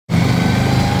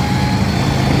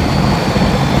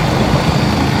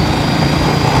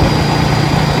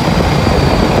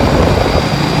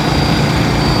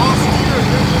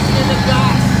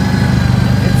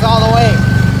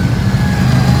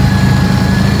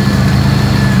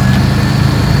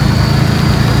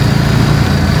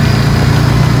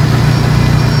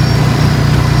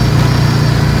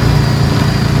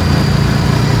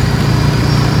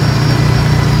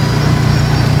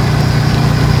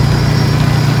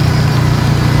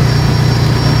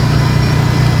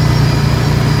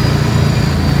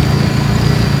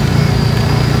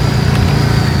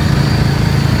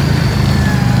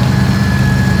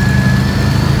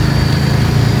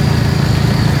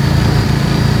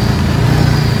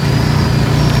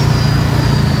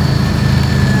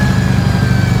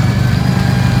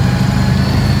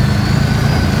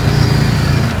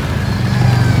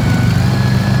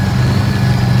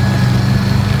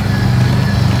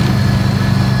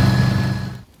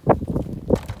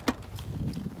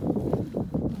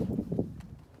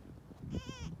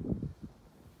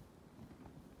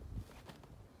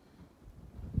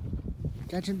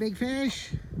Catching big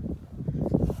fish.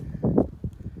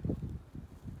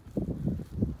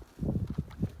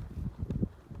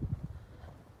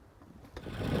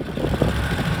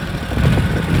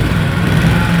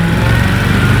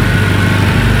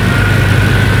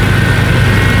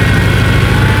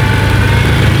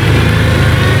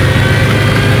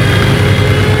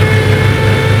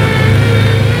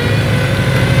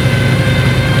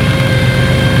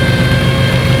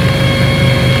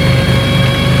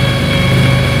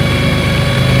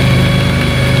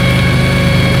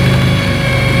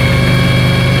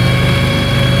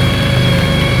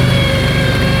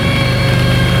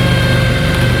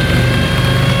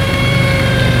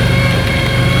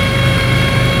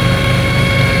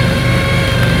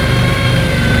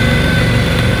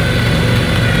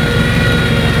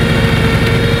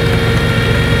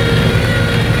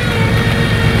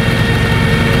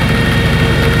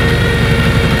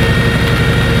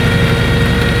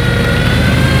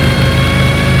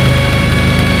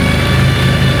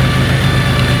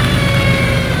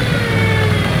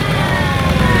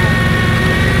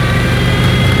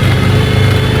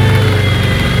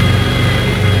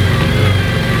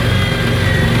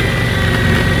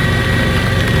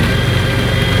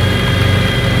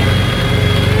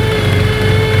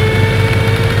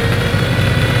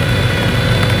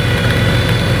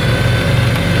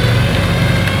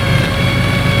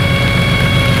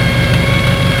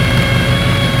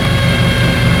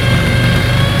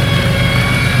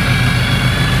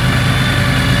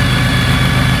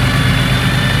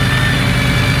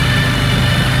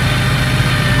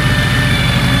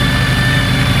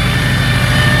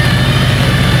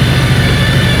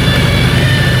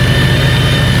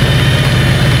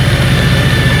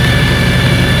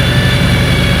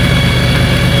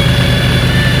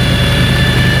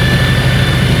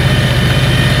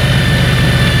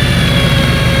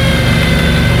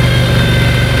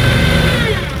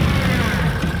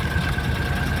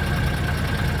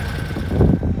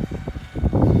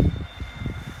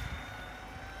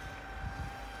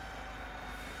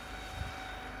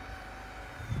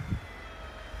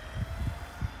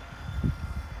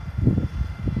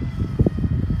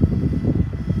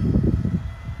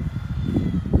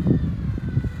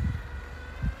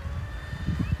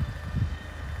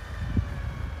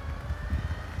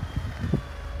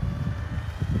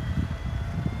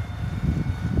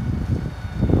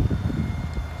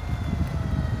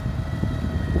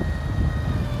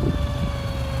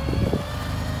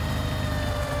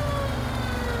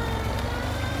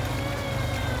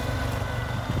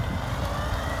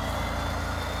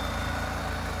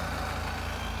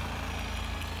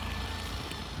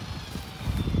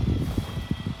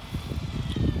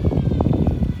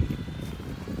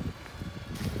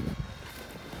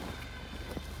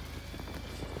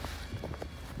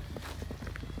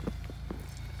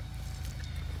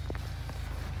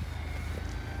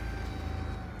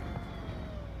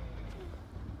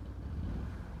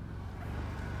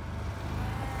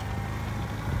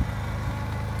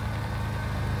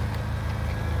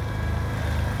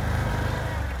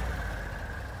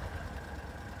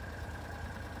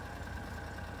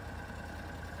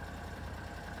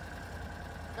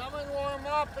 Come and warm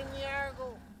up in the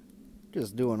Argo.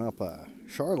 Just doing up a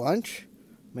shore lunch,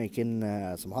 making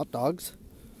some hot dogs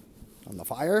on the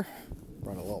fire.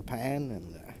 Brought a little pan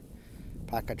and a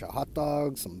package of hot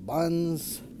dogs, some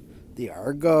buns. The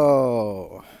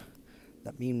Argo,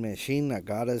 that mean machine that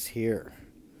got us here.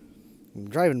 I'm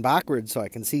driving backwards so I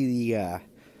can see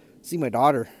my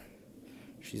daughter.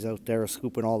 She's out there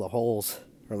scooping all the holes,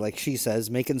 or like she says,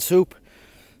 making soup.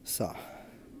 So,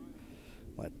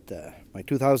 but my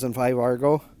 2005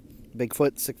 Argo,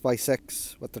 Bigfoot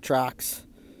 6x6 with the tracks.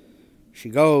 She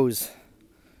goes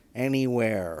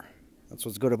anywhere. That's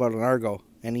what's good about an Argo.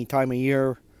 Any time of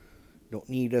year. Don't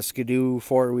need a skidoo,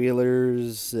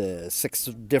 four-wheelers, 6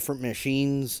 different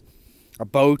machines, a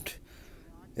boat.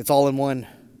 It's all in one.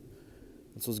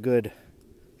 This was good.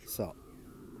 So,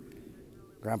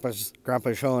 Grandpa's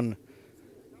showing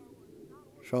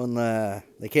the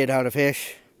kid how to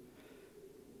fish,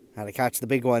 how to catch the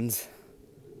big ones.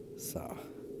 So,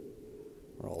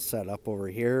 we're all set up over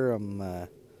here. I'm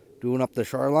doing up the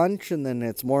shore lunch, and then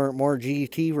it's more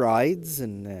GT rides,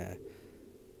 and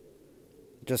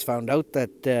just found out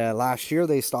that last year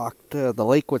they stocked the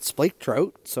lake with Splake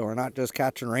trout, so we're not just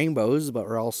catching rainbows, but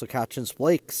we're also catching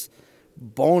Splakes.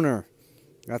 Boner.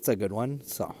 That's a good one.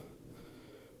 So,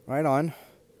 right on.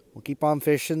 We'll keep on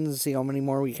fishing, see how many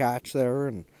more we catch there,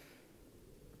 and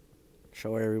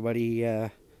show everybody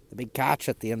the big catch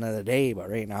at the end of the day. But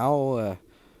right now, I'm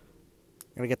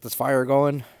going to get this fire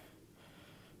going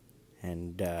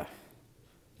and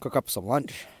cook up some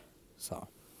lunch. So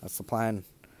that's the plan.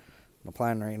 The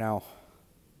plan right now.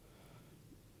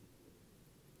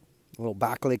 Little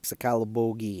back lakes of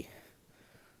Calabogie.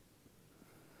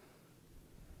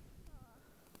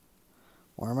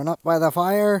 Warming up by the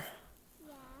fire.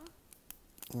 Yeah.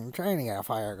 I'm trying to get a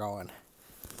fire going,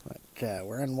 but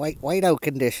we're in whiteout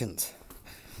conditions.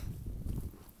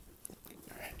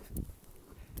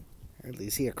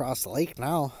 Hardly see across the lake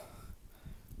now.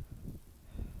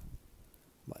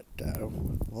 But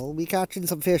we'll be catching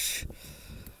some fish.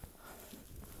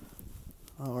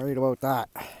 Not worried about that.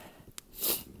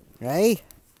 Hey?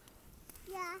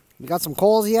 Yeah. You got some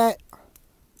coals yet?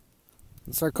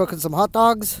 And start cooking some hot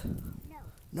dogs? No.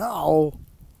 No.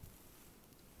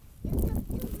 It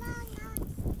took too long.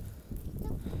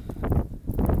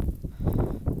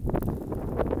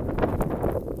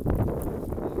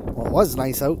 Well, it was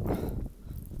nice out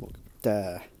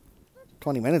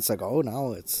 20 minutes ago.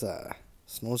 Now it's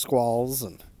snow squalls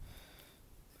and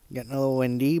getting a little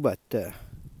windy, but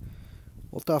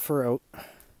we'll tough her out.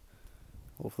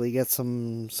 Hopefully get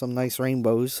some nice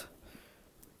rainbows.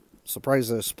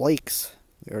 Surprised there's splakes.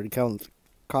 We already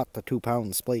caught the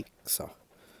 2-pound splake, so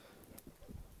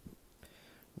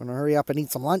I'm gonna hurry up and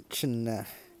eat some lunch and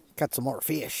catch some more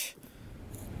fish.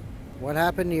 What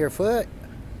happened to your foot?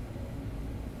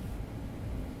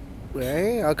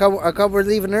 Hey, how come we're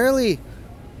leaving early?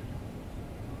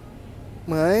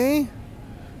 Hey?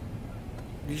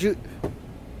 Did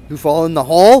you fall in the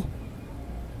hole?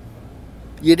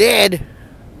 You did?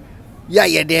 Yeah,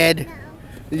 you did. No.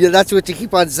 Yeah, that's what you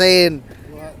keep on saying.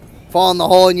 What? Fall in the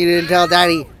hole and you didn't tell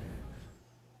Daddy.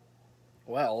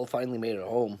 Well, finally made it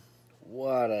home.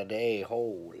 What a day,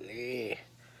 holy.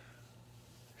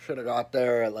 Should have got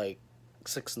there at like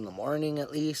 6 in the morning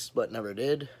at least, but never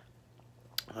did.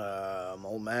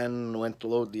 Old man went to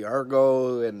load the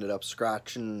Argo, ended up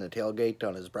scratching the tailgate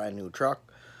on his brand new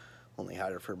truck. Only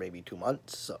had it for maybe 2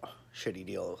 months, so shitty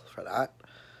deal for that.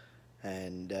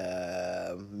 And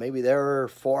maybe there were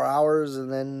 4 hours,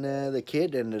 and then the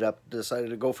kid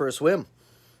decided to go for a swim.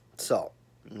 So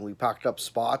we packed up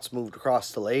spots, moved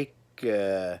across the lake,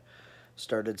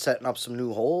 started setting up some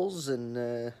new holes,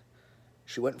 and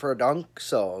she went for a dunk.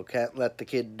 So can't let the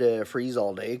kid freeze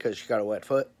all day because she got a wet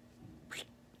foot.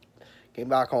 Came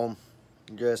back home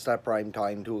just at prime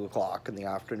time, 2 o'clock in the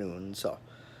afternoon. So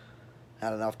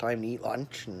had enough time to eat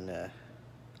lunch, and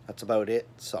that's about it.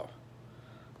 So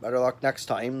better luck next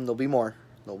time. There'll be more.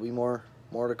 There'll be more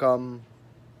to come.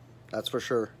 That's for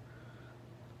sure.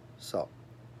 So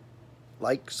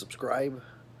like, subscribe.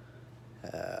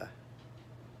 Like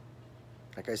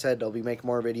I said, I'll be making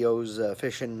more videos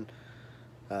fishing.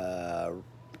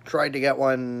 Tried to get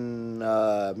one,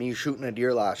 me shooting a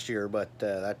deer last year, but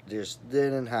that just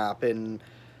didn't happen.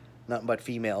 Nothing but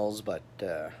females, but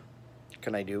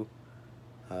can I do?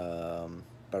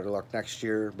 Better luck next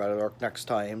year, better luck next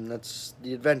time. That's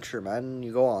the adventure, man.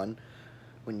 You go on.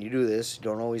 When you do this, you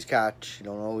don't always catch, you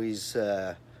don't always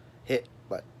hit,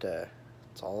 but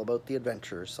it's all about the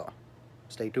adventure, so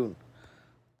stay tuned.